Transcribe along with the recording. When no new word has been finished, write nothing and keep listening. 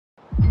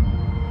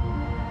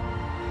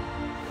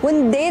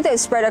When data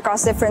is spread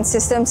across different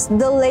systems,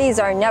 delays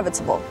are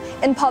inevitable.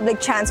 In public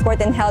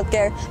transport and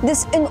healthcare,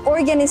 this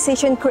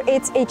inorganization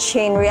creates a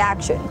chain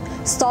reaction,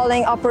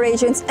 stalling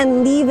operations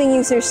and leaving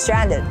users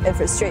stranded in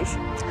frustration.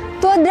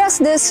 To address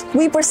this,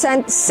 we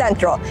present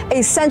CENTHRO,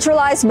 a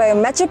centralized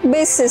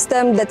biometric-based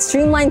system that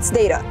streamlines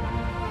data.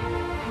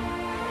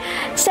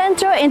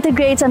 CENTHRO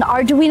integrates an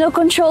Arduino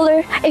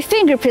controller, a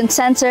fingerprint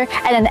sensor,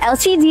 and an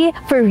LCD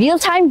for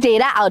real-time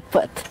data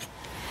output.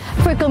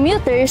 For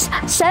commuters,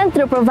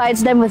 CENTHRO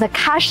provides them with a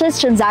cashless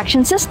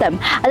transaction system,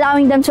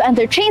 allowing them to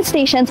enter train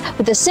stations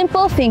with a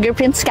simple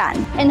fingerprint scan.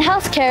 In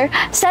healthcare,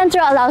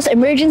 CENTHRO allows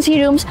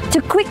emergency rooms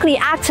to quickly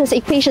access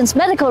a patient's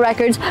medical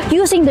records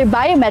using their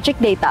biometric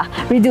data,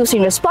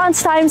 reducing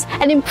response times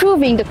and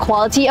improving the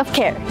quality of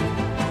care.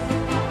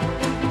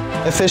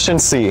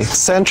 Efficiency.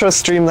 CENTHRO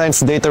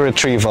streamlines data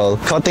retrieval,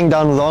 cutting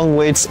down long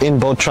waits in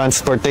both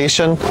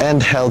transportation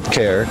and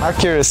healthcare.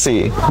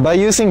 Accuracy. By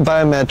using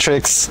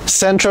biometrics,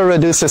 CENTHRO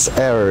reduces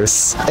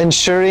errors,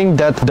 ensuring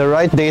that the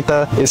right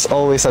data is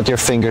always at your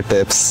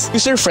fingertips.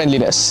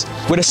 User-friendliness.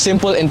 With a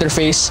simple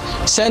interface,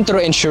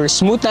 CENTHRO ensures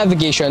smooth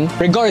navigation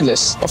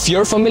regardless of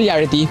your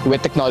familiarity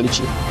with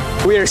technology.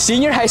 We are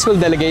senior high school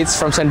delegates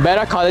from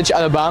Beda College,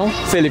 Alabang,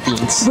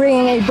 Philippines.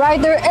 Bringing a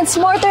brighter and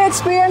smarter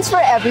experience for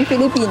every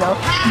Filipino.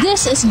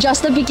 This is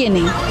just the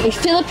beginning, a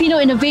Filipino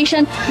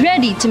innovation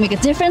ready to make a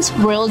difference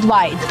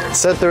worldwide.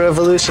 Set to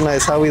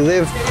revolutionize how we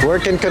live,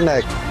 work, and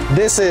connect.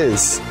 This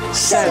is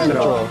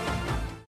CENTHRO.